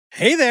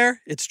Hey there,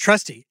 it's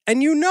Trusty,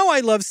 and you know I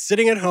love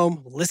sitting at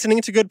home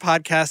listening to good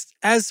podcasts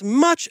as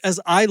much as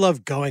I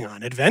love going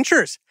on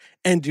adventures.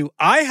 And do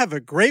I have a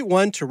great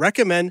one to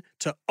recommend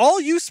to all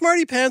you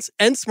smarty pants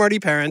and smarty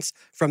parents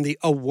from the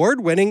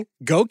award-winning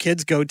Go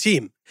Kids Go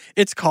team.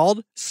 It's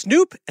called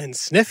Snoop and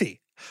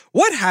Sniffy.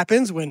 What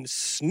happens when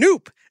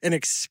Snoop, an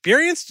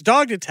experienced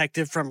dog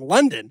detective from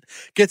London,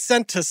 gets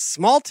sent to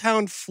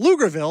small-town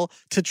Pflugerville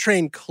to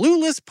train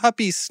clueless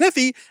puppy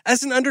Sniffy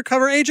as an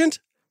undercover agent?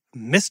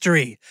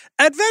 Mystery,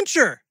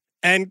 adventure,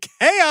 and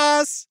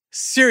chaos.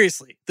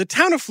 Seriously, the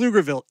town of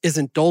Pflugerville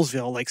isn't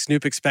Dolesville like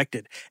Snoop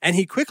expected, and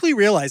he quickly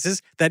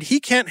realizes that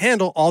he can't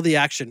handle all the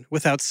action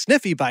without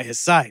Sniffy by his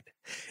side.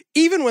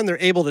 Even when they're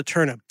able to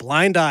turn a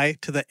blind eye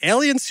to the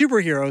alien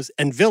superheroes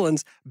and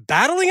villains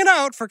battling it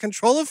out for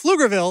control of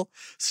Pflugerville,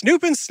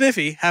 Snoop and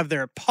Sniffy have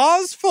their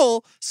paws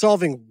full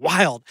solving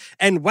wild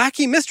and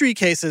wacky mystery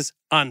cases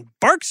on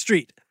Bark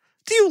Street.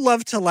 Do you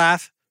love to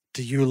laugh?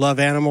 Do you love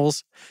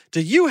animals?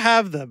 Do you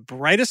have the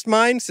brightest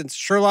mind since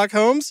Sherlock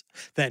Holmes?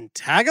 Then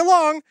tag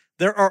along.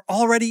 There are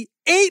already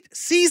 8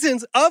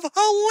 seasons of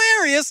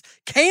hilarious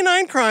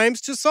canine crimes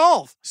to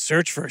solve.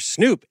 Search for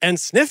Snoop and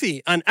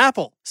Sniffy on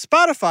Apple,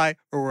 Spotify,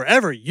 or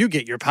wherever you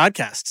get your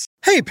podcasts.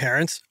 Hey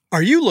parents,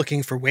 are you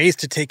looking for ways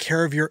to take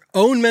care of your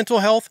own mental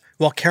health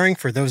while caring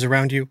for those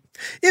around you?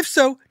 If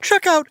so,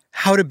 check out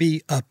How to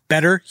Be a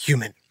Better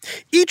Human.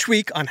 Each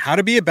week on How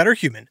to Be a Better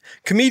Human,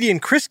 comedian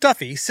Chris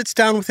Duffy sits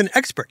down with an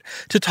expert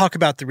to talk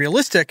about the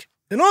realistic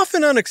and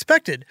often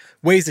unexpected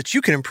ways that you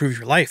can improve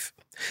your life.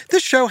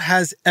 This show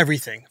has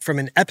everything from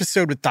an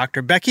episode with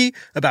Dr. Becky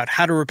about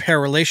how to repair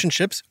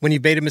relationships when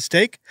you've made a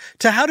mistake,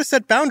 to how to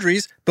set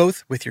boundaries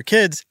both with your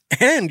kids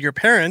and your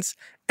parents,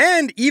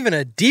 and even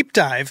a deep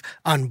dive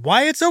on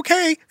why it's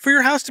okay for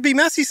your house to be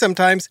messy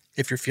sometimes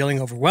if you're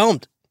feeling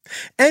overwhelmed.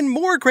 And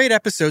more great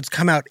episodes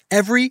come out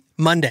every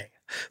Monday.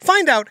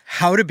 Find out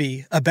How to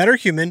Be a Better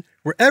Human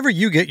wherever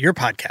you get your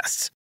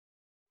podcasts.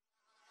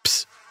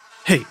 Psst.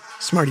 Hey,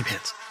 Smarty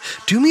Pants,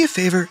 do me a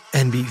favor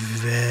and be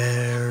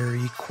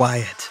very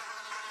quiet.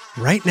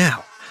 Right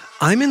now,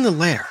 I'm in the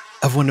lair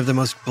of one of the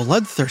most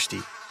bloodthirsty,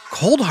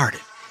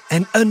 cold-hearted,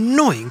 and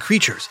annoying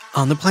creatures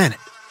on the planet.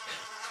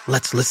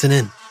 Let's listen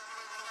in.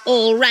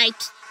 All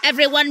right,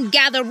 everyone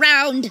gather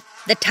round.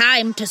 The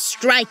time to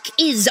strike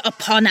is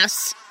upon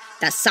us.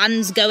 The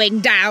sun's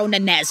going down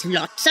and there's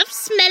lots of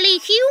smelly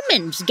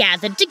humans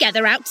gathered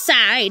together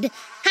outside,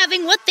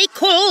 having what they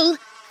call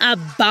a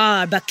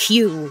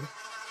barbecue.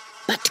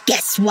 But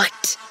guess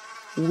what?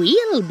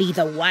 We'll be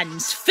the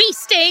ones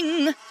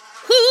feasting.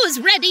 Who's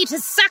ready to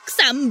suck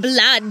some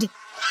blood?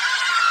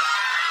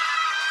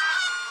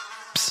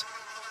 Psst.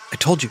 I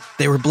told you,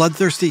 they were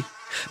bloodthirsty.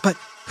 But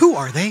who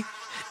are they?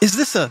 Is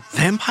this a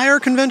vampire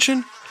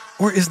convention?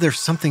 Or is there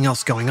something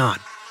else going on?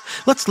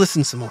 Let's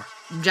listen some more.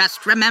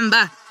 Just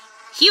remember,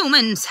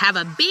 humans have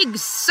a big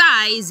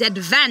size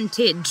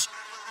advantage.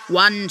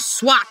 One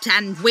swat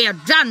and we're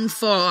done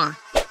for.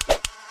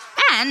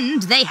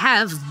 And they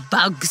have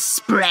bug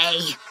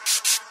spray.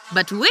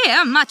 But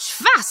we're much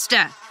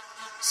faster.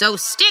 So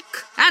stick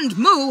and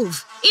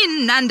move,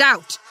 in and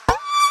out.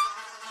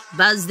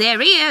 Buzz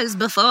their ears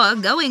before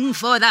going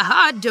for the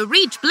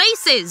hard-to-reach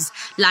places,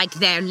 like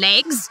their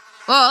legs,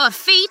 or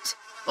feet,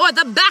 or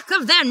the back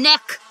of their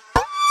neck.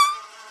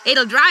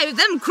 It'll drive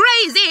them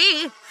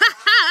crazy!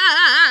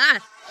 Ha-ha!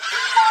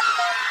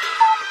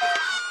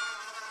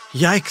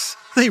 Yikes,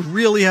 they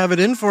really have it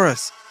in for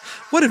us.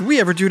 What did we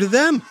ever do to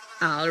them?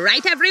 All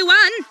right,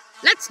 everyone,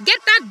 let's get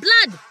that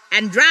blood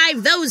and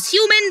drive those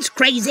humans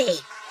crazy.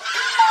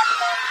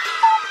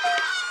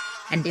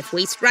 And if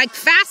we strike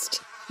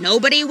fast,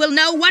 nobody will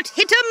know what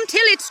hit them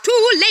till it's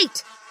too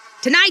late.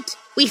 Tonight,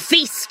 we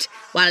feast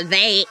while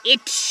they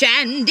itch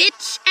and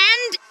itch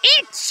and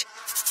itch.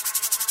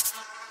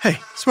 Hey,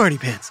 Smarty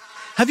Pants,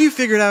 have you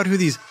figured out who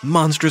these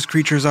monstrous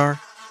creatures are?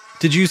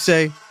 Did you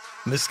say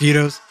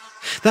mosquitoes?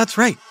 That's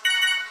right.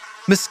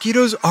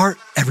 Mosquitoes are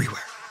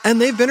everywhere,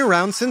 and they've been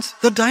around since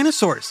the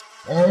dinosaurs.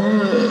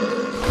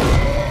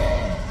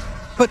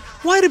 But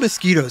why do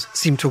mosquitoes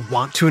seem to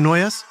want to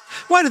annoy us?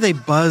 Why do they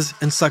buzz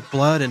and suck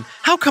blood, and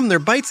how come their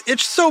bites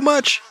itch so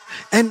much?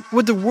 And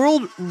would the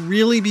world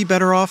really be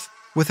better off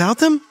without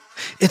them?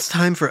 It's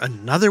time for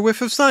another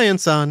whiff of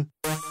science on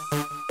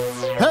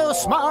Who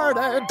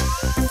smarted?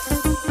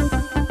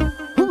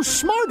 Who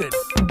smarted?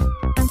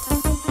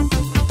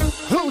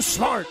 Who's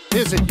smart?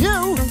 Is it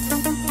you?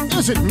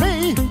 Is it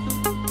me?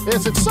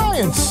 Is it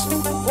science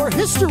or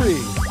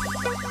history?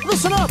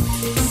 Listen up,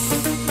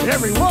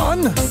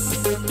 everyone.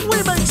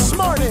 We make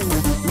smarting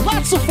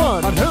lots of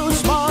fun on Who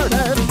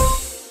Smarted.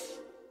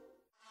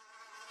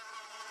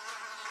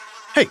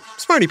 Hey,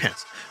 Smarty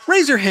Pants,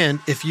 raise your hand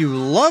if you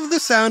love the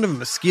sound of a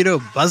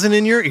mosquito buzzing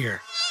in your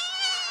ear.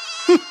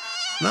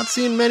 Not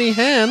seeing many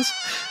hands.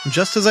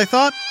 Just as I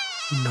thought,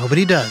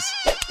 nobody does.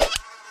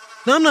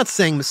 Now, I'm not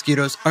saying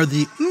mosquitoes are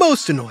the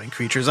most annoying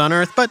creatures on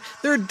Earth, but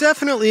they're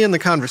definitely in the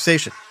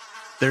conversation.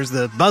 There's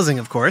the buzzing,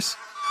 of course,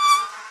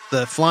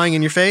 the flying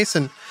in your face,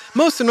 and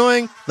most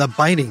annoying, the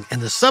biting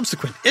and the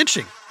subsequent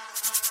itching.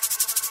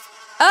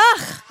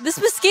 Ugh,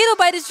 this mosquito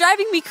bite is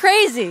driving me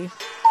crazy.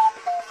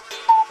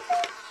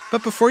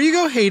 But before you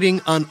go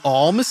hating on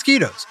all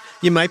mosquitoes,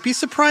 you might be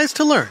surprised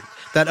to learn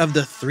that of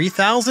the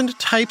 3,000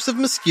 types of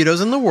mosquitoes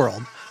in the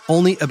world,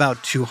 only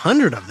about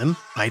 200 of them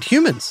bite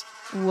humans.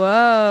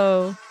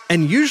 Whoa.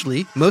 And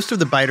usually, most of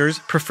the biters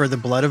prefer the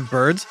blood of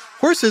birds,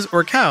 horses,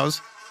 or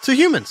cows to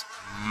humans.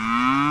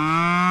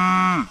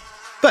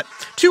 But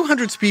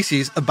 200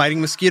 species of biting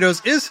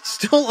mosquitoes is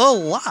still a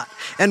lot,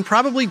 and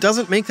probably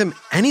doesn't make them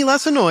any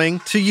less annoying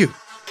to you.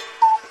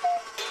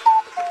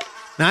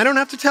 Now, I don't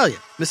have to tell you,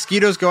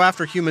 mosquitoes go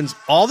after humans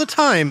all the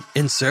time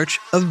in search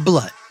of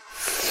blood.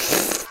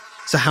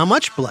 So how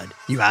much blood,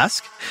 you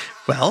ask?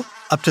 Well,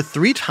 up to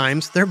 3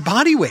 times their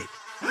body weight.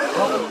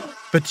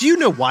 But do you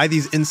know why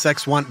these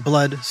insects want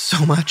blood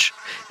so much?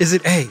 Is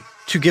it A,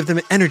 to give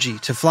them energy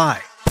to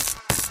fly?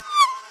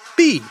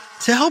 B,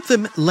 to help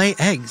them lay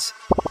eggs?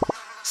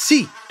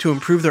 C, to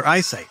improve their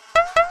eyesight?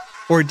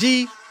 Or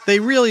D, they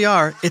really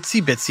are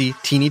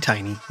itsy-bitsy,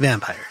 teeny-tiny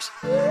vampires?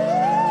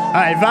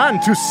 I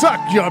want to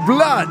suck your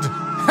blood.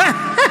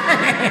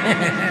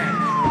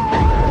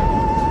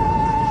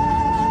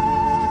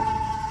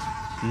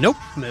 Nope,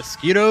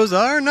 mosquitoes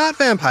are not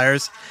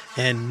vampires.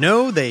 And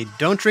no, they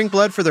don't drink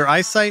blood for their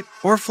eyesight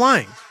or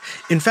flying.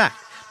 In fact,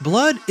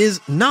 blood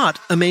is not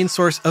a main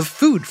source of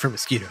food for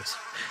mosquitoes.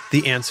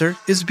 The answer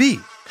is B.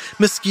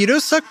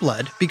 Mosquitoes suck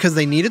blood because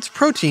they need its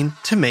protein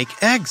to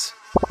make eggs.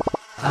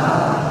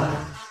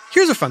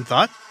 Here's a fun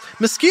thought.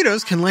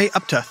 Mosquitoes can lay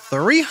up to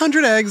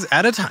 300 eggs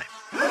at a time.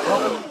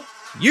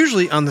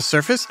 Usually on the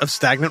surface of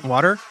stagnant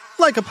water,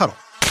 like a puddle.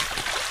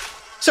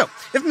 So,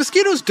 if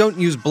mosquitoes don't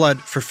use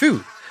blood for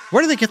food,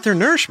 where do they get their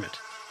nourishment?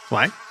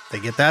 Why, they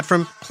get that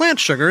from plant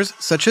sugars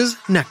such as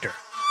nectar.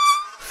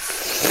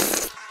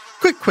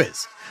 Quick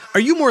quiz. Are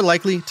you more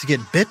likely to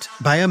get bit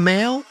by a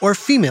male or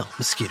female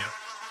mosquito?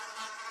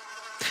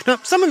 Now,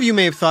 some of you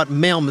may have thought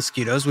male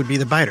mosquitoes would be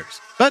the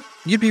biters, but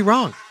you'd be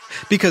wrong.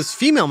 Because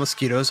female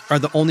mosquitoes are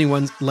the only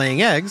ones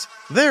laying eggs,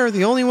 they're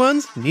the only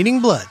ones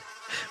needing blood.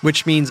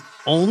 Which means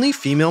only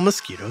female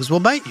mosquitoes will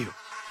bite you.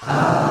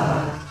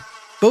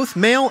 Both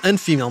male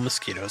and female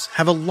mosquitoes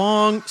have a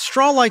long,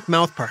 straw-like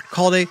mouthpart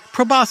called a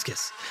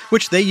proboscis,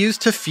 which they use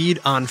to feed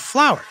on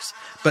flowers.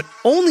 But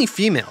only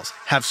females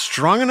have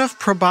strong enough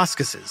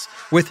proboscises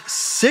with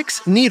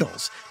 6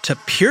 needles to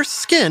pierce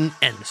skin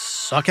and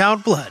suck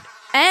out blood.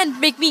 And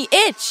make me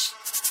itch.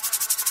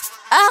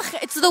 Ugh,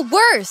 it's the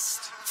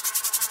worst.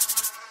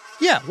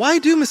 Yeah, why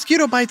do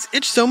mosquito bites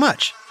itch so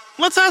much?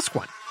 Let's ask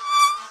one.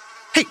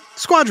 Hey,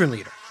 squadron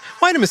leader,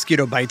 why do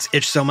mosquito bites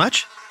itch so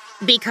much?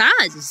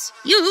 Because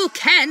you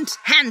can't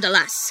handle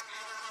us.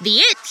 The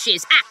itch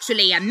is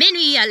actually a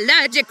mini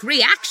allergic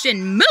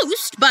reaction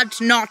most,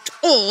 but not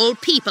all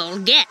people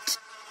get.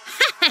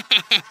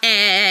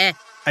 I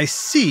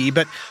see,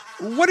 but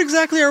what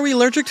exactly are we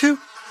allergic to?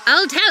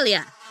 I'll tell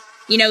ya.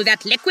 You know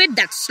that liquid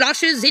that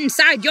sloshes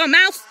inside your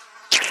mouth?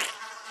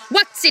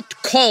 What's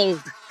it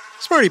called?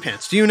 Smarty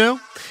Pants, do you know?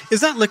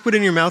 Is that liquid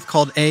in your mouth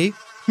called A,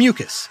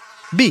 mucus,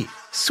 B,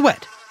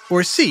 sweat,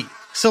 or C,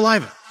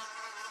 saliva?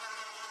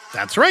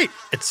 That's right,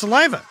 it's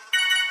saliva.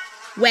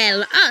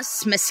 Well,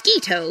 us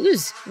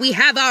mosquitoes, we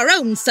have our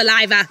own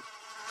saliva.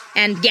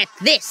 And get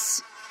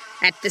this,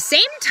 at the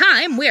same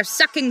time we're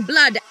sucking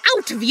blood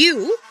out of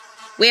you,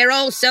 we're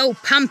also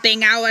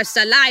pumping our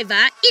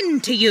saliva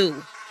into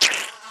you.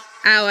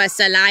 Our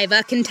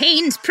saliva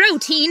contains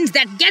proteins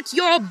that get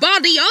your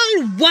body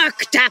all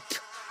worked up.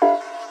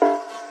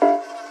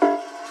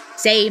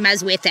 Same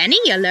as with any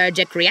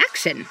allergic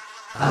reaction.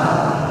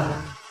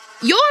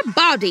 Your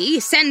body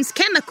sends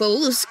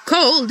chemicals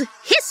called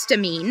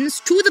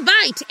histamines to the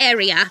bite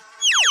area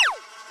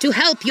to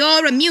help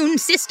your immune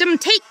system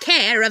take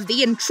care of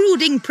the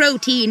intruding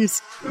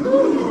proteins.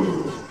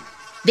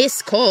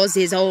 This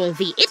causes all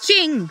the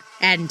itching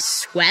and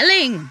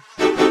swelling.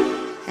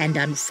 And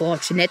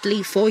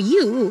unfortunately for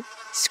you,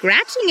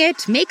 scratching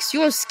it makes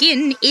your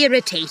skin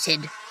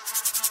irritated,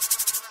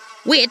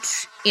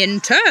 which, in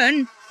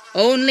turn,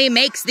 only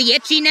makes the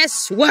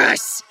itchiness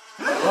worse.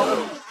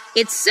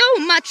 It's so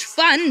much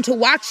fun to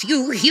watch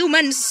you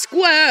humans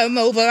squirm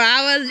over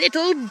our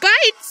little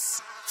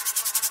bites.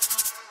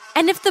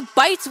 And if the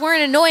bites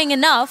weren't annoying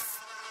enough,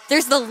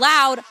 there's the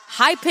loud,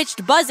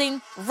 high-pitched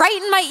buzzing right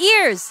in my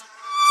ears.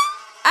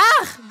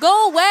 Ah,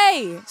 go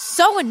away.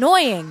 So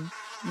annoying.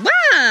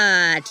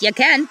 What? You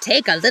can't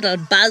take a little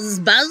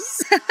buzz?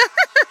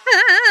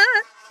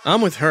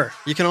 I'm with her.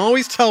 You can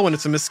always tell when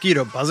it's a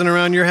mosquito buzzing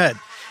around your head.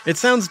 It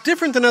sounds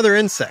different than other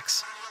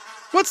insects.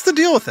 What's the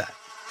deal with that?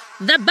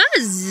 The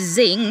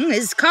buzzing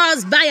is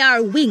caused by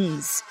our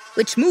wings,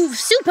 which move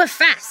super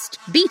fast,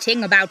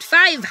 beating about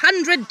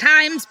 500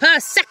 times per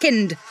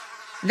second.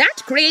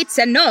 That creates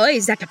a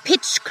noise at a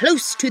pitch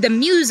close to the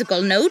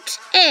musical note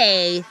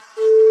A.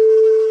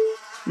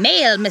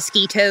 Male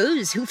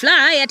mosquitoes who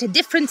fly at a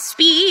different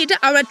speed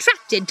are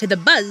attracted to the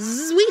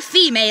buzz we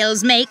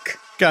females make.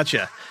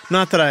 Gotcha.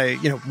 Not that I,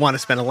 want to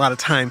spend a lot of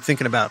time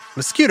thinking about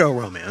mosquito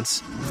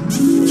romance.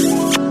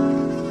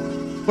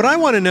 What I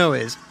want to know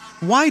is,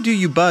 why do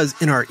you buzz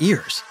in our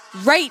ears?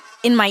 right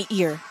in my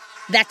ear.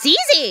 That's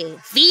easy.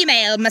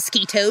 Female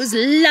mosquitoes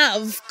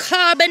love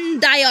carbon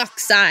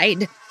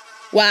dioxide.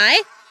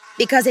 Why?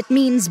 Because it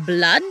means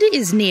blood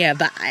is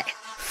nearby.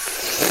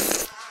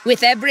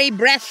 With every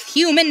breath,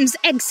 humans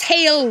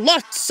exhale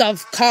lots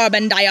of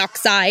carbon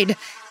dioxide.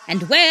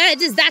 And where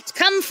does that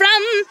come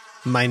from?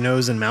 My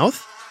nose and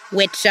mouth?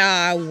 Which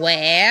are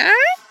where?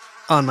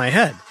 On my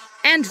head.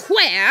 And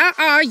where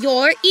are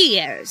your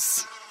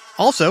ears?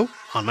 Also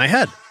on my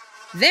head.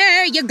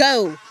 There you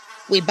go.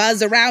 We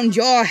buzz around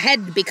your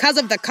head because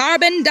of the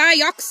carbon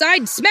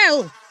dioxide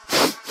smell.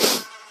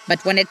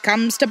 But when it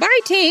comes to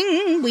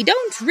biting, we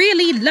don't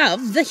really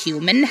love the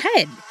human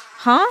head.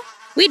 Huh?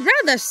 We'd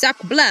rather suck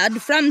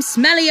blood from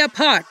smellier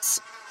parts,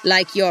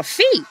 like your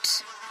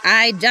feet.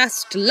 I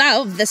just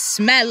love the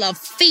smell of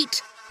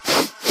feet.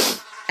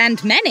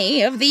 And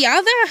many of the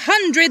other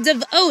hundreds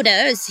of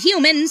odors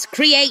humans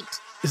create.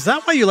 Is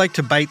that why you like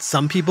to bite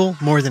some people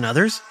more than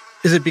others?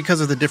 Is it because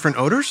of the different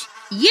odors?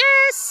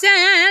 Yes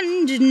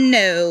and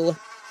no.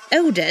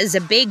 Odor's a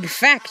big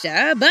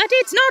factor, but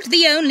it's not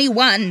the only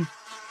one.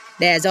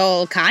 There's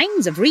all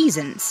kinds of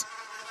reasons.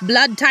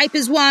 Blood type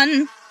is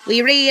one.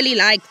 We really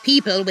like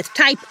people with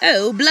type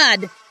O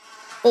blood.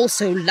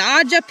 Also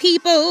larger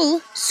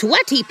people,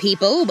 sweaty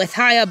people with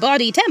higher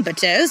body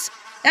temperatures,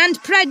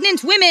 and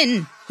pregnant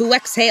women who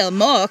exhale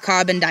more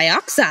carbon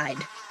dioxide.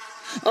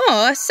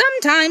 Or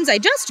sometimes I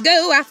just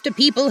go after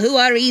people who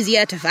are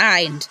easier to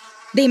find.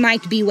 They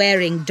might be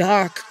wearing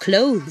dark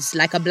clothes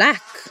like a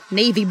black,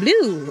 navy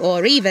blue,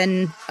 or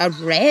even a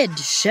red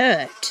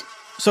shirt.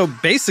 So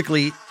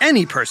basically,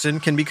 any person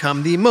can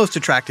become the most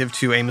attractive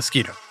to a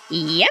mosquito.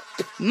 Yep,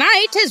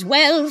 might as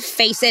well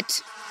face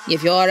it.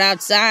 If you're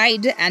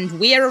outside and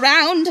we're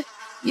around,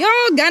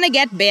 you're gonna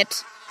get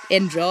bit.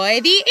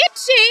 Enjoy the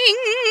itching!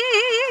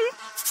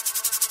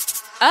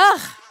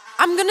 Ugh,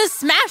 I'm gonna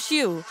smash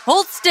you.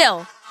 Hold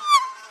still.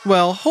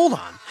 Well, hold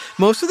on.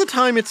 Most of the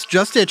time it's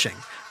just itching.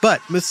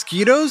 But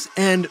mosquitoes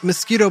and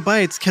mosquito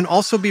bites can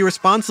also be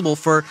responsible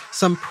for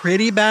some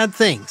pretty bad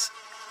things.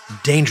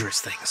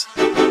 Dangerous things.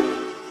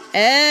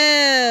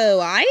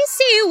 Oh, I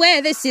see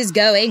where this is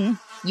going.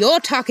 You're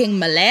talking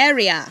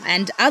malaria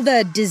and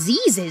other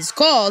diseases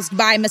caused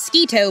by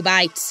mosquito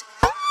bites.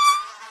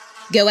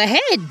 Go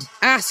ahead,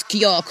 ask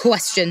your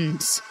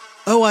questions.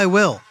 Oh, I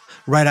will,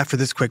 right after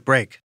this quick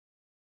break.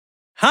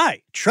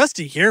 Hi,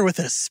 Trusty here with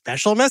a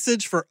special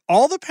message for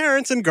all the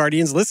parents and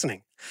guardians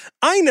listening.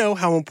 I know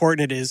how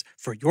important it is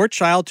for your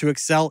child to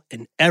excel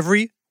in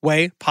every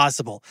way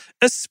possible,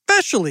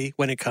 especially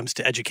when it comes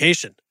to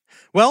education.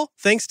 Well,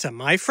 thanks to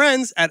my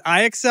friends at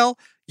IXL,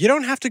 you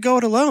don't have to go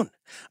it alone.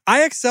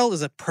 IXL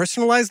is a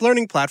personalized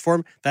learning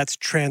platform that's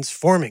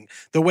transforming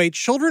the way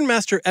children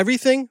master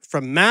everything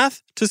from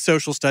math to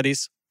social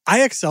studies.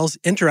 IXL's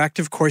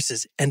interactive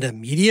courses and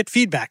immediate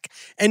feedback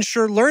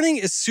ensure learning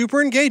is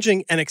super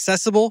engaging and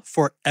accessible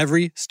for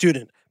every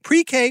student,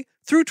 pre-K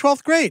through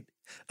 12th grade.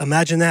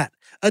 Imagine that,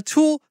 a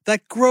tool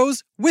that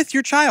grows with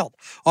your child,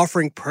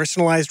 offering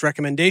personalized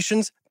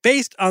recommendations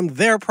based on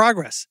their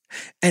progress.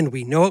 And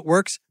we know it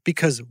works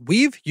because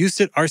we've used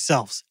it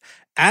ourselves.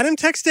 Adam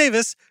Tex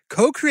Davis,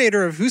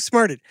 co-creator of Who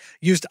Smarted,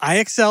 used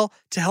IXL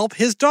to help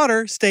his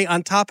daughter stay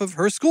on top of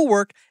her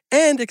schoolwork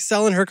and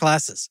excel in her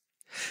classes.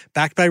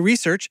 Backed by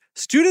research,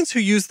 students who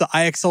use the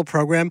IXL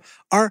program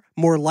are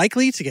more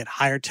likely to get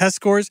higher test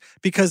scores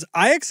because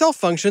IXL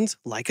functions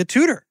like a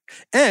tutor.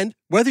 And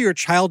whether your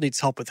child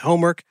needs help with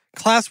homework,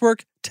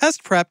 classwork,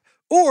 test prep,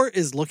 or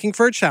is looking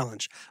for a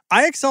challenge,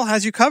 IXL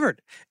has you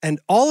covered.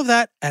 And all of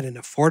that at an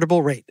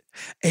affordable rate.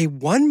 A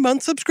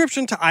 1-month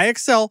subscription to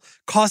IXL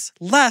costs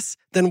less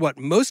than what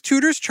most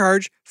tutors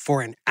charge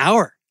for an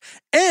hour.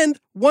 And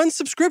one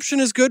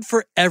subscription is good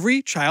for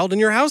every child in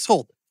your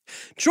household.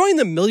 Join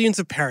the millions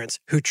of parents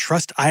who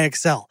trust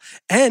IXL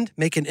and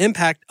make an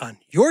impact on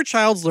your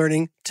child's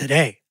learning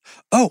today.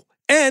 Oh,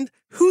 and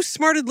Who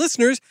Smarted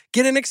listeners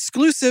get an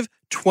exclusive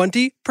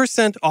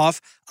 20%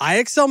 off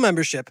IXL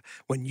membership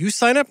when you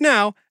sign up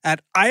now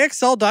at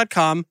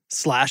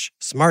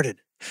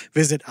IXL.com/smarted.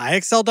 Visit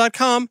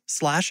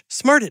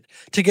IXL.com/smarted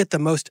to get the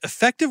most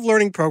effective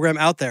learning program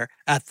out there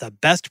at the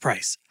best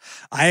price.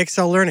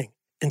 IXL Learning.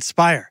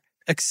 Inspire.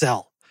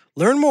 Excel.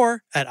 Learn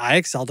more at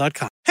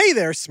IXL.com. Hey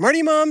there,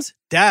 smarty moms,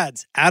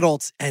 dads,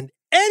 adults, and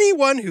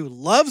anyone who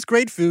loves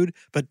great food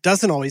but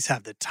doesn't always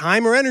have the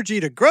time or energy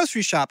to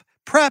grocery shop,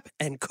 prep,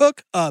 and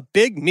cook a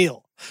big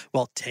meal.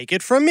 Well, take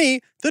it from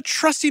me, the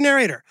trusty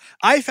narrator.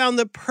 I found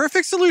the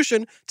perfect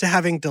solution to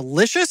having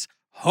delicious,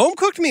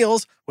 home-cooked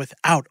meals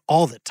without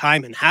all the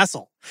time and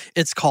hassle.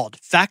 It's called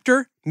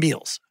Factor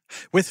Meals.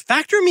 With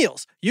Factor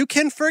Meals, you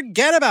can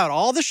forget about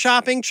all the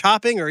shopping,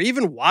 chopping, or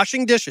even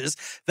washing dishes.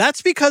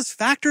 That's because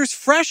Factor's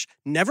fresh,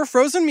 never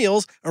frozen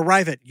meals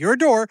arrive at your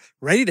door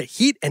ready to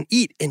heat and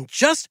eat in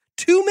just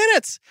 2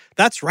 minutes.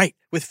 That's right.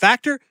 With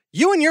Factor,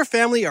 you and your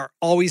family are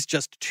always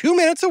just 2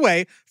 minutes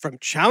away from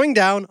chowing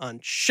down on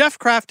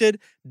chef-crafted,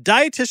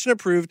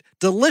 dietitian-approved,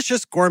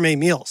 delicious gourmet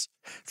meals.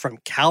 From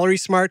Calorie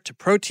Smart to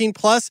Protein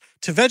Plus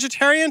to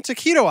vegetarian to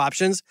keto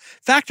options,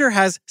 Factor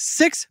has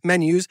 6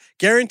 menus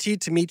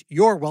guaranteed to meet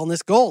your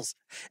wellness goals.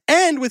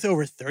 And with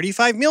over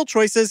 35 meal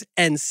choices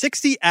and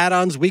 60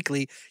 add-ons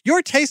weekly,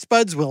 your taste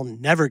buds will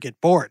never get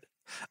bored.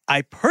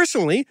 I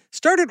personally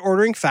started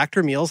ordering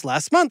Factor meals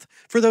last month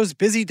for those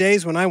busy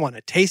days when I want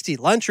a tasty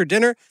lunch or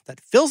dinner that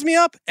fills me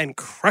up and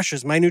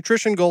crushes my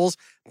nutrition goals,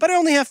 but I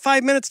only have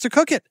 5 minutes to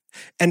cook it.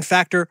 And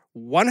Factor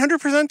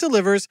 100%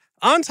 delivers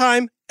on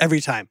time,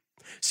 every time.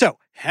 So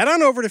head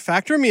on over to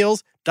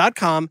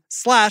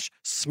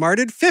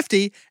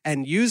factormeals.com/smarted50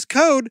 and use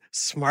code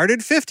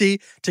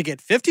SMARTED50 to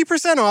get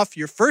 50% off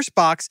your first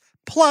box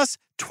plus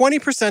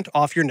 20%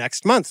 off your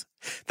next month.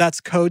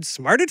 That's code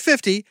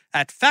SMARTED50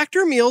 at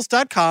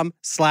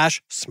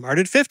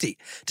factormeals.com/smarted50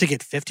 to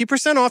get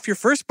 50% off your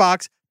first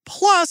box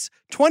plus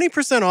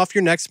 20% off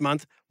your next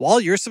month while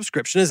your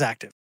subscription is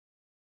active.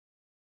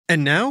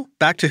 And now,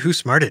 back to Who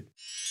Smarted.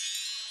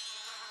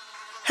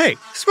 Hey,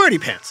 Smarty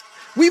Pants.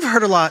 We've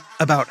heard a lot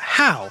about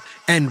how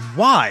and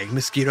why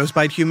mosquitoes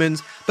bite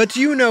humans, but do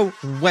you know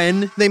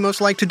when they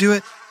most like to do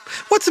it?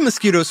 What's a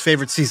mosquito's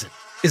favorite season?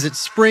 Is it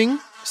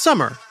spring,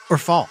 summer, or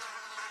fall?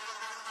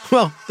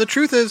 Well, the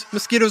truth is,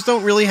 mosquitoes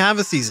don't really have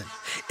a season.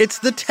 It's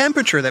the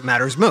temperature that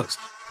matters most.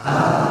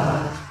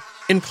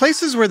 In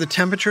places where the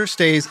temperature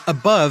stays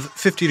above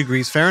 50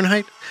 degrees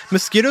Fahrenheit,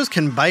 mosquitoes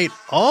can bite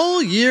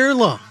all year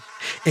long.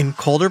 In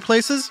colder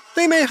places,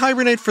 they may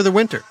hibernate for the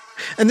winter.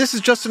 And this is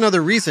just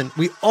another reason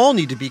we all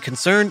need to be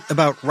concerned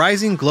about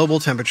rising global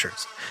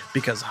temperatures.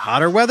 Because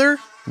hotter weather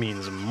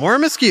means more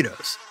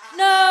mosquitoes.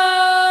 No!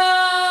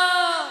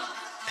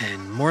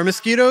 And more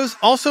mosquitoes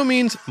also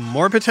means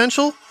more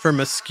potential for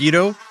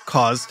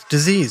mosquito-caused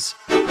disease.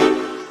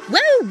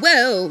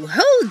 Whoa,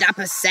 hold up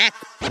a sec.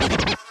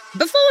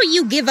 Before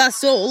you give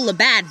us all a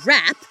bad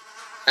rap,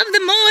 of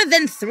the more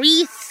than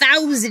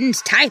 3,000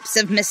 types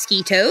of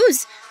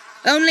mosquitoes,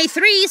 only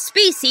 3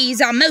 species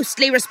are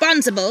mostly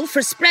responsible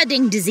for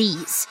spreading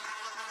disease.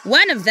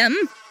 One of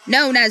them,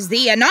 known as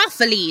the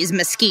Anopheles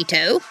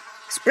mosquito,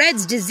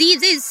 spreads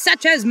diseases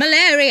such as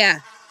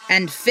malaria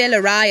and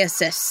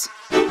filariasis.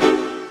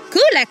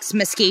 Culex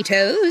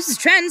mosquitoes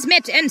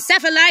transmit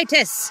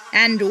encephalitis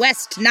and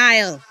West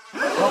Nile.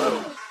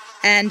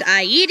 And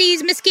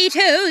Aedes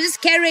mosquitoes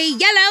carry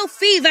yellow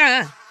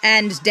fever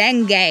and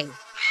dengue.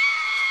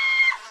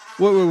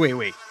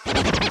 Wait.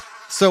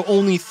 So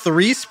only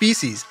 3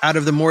 species out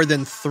of the more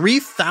than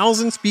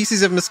 3,000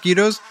 species of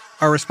mosquitoes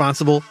are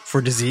responsible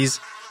for disease?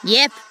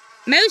 Yep.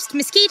 Most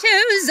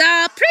mosquitoes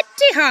are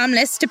pretty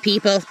harmless to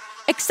people.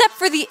 Except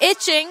for the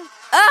itching.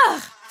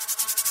 Ugh!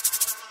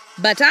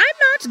 But I'm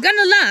not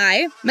gonna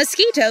lie,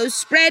 mosquitoes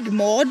spread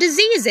more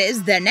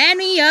diseases than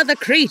any other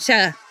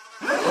creature.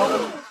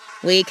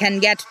 We can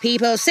get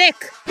people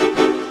sick,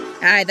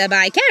 either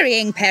by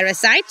carrying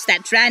parasites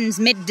that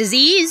transmit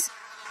disease,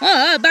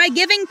 or by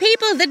giving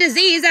people the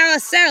disease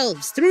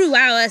ourselves through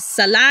our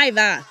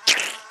saliva.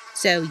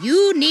 So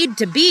you need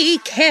to be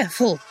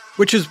careful.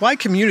 Which is why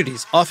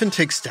communities often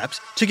take steps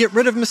to get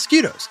rid of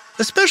mosquitoes,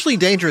 especially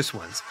dangerous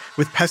ones,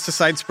 with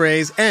pesticide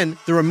sprays and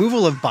the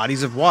removal of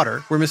bodies of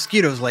water where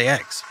mosquitoes lay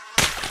eggs.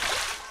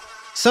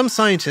 Some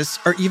scientists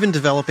are even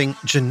developing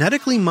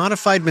genetically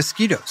modified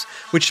mosquitoes,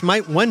 which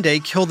might one day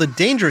kill the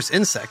dangerous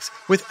insects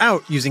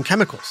without using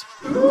chemicals.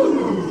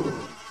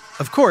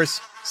 Of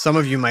course, some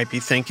of you might be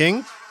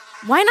thinking,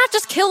 why not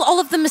just kill all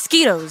of the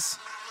mosquitoes?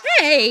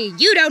 Hey,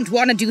 you don't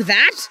want to do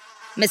that.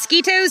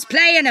 Mosquitoes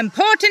play an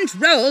important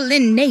role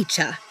in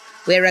nature.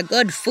 We're a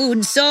good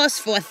food source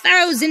for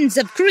thousands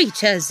of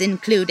creatures,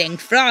 including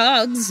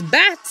frogs,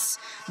 bats,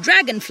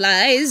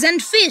 dragonflies,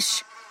 and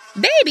fish.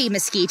 Baby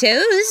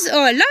mosquitoes,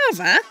 or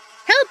larvae,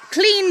 help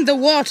clean the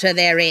water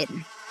they're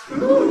in.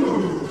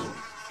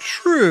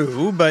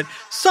 True, but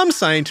some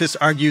scientists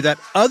argue that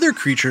other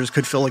creatures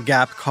could fill a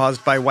gap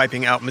caused by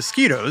wiping out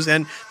mosquitoes,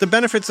 and the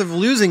benefits of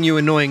losing you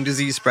annoying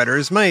disease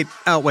spreaders might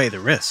outweigh the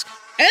risk.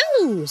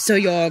 Oh, so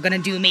you're gonna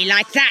do me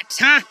like that,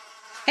 huh?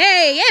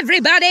 Hey,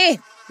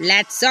 everybody,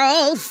 let's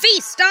all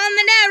feast on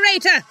the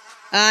narrator.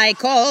 I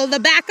call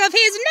the back of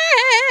his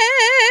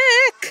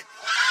neck.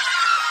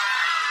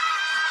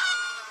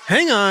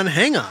 Hang on.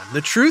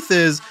 The truth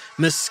is,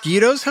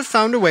 mosquitoes have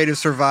found a way to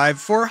survive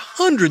for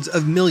hundreds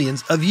of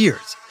millions of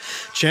years.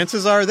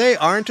 Chances are they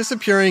aren't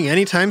disappearing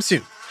anytime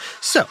soon.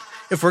 So,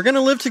 if we're going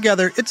to live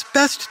together, it's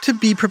best to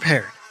be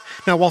prepared.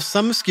 Now, while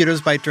some mosquitoes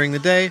bite during the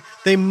day,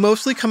 they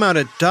mostly come out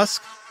at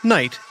dusk,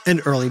 night,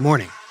 and early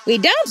morning. We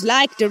don't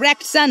like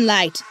direct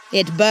sunlight.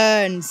 It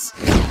burns.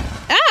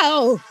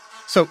 Ow!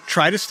 So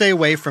try to stay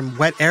away from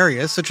wet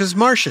areas such as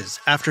marshes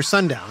after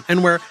sundown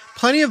and wear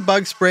plenty of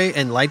bug spray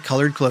and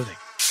light-colored clothing.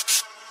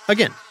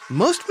 Again,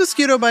 most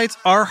mosquito bites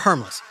are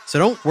harmless, so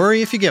don't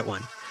worry if you get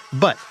one.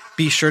 But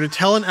be sure to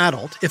tell an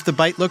adult if the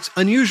bite looks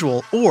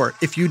unusual or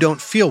if you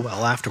don't feel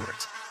well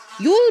afterwards.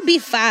 You'll be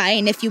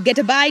fine if you get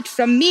a bite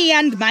from me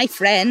and my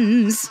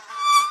friends.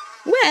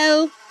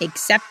 Well,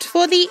 except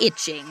for the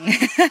itching.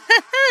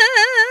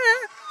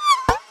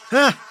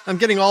 I'm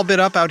getting all bit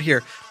up out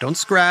here. Don't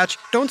scratch.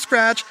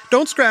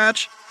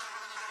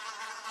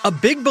 A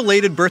big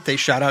belated birthday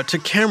shout out to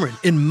Cameron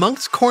in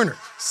Moncks Corner,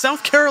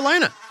 South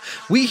Carolina.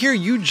 We hear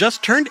you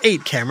just turned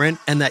 8, Cameron,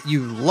 and that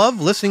you love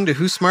listening to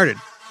Who Smarted.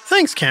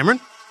 Thanks, Cameron.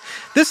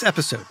 This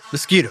episode,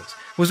 Mosquitoes,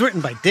 was written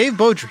by Dave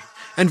Beaudry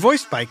and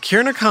voiced by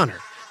Kieran O'Connor,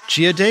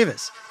 Gia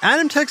Davis,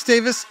 Adam Tex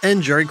Davis,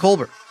 and Jerry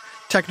Colbert.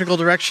 Technical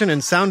direction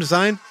and sound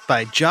design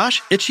by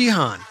Josh Itchy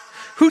Han.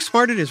 Who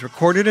Smarted is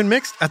recorded and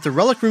mixed at the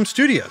Relic Room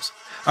Studios.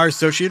 Our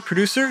associate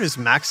producer is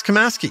Max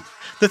Kamaski.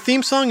 The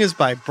theme song is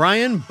by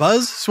Brian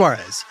Buzz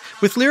Suarez,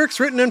 with lyrics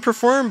written and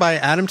performed by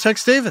Adam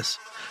Tex Davis.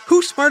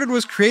 Who Smarted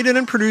was created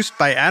and produced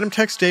by Adam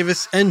Tex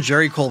Davis and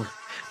Jerry Colbert.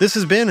 This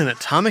has been an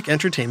Atomic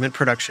Entertainment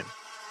production.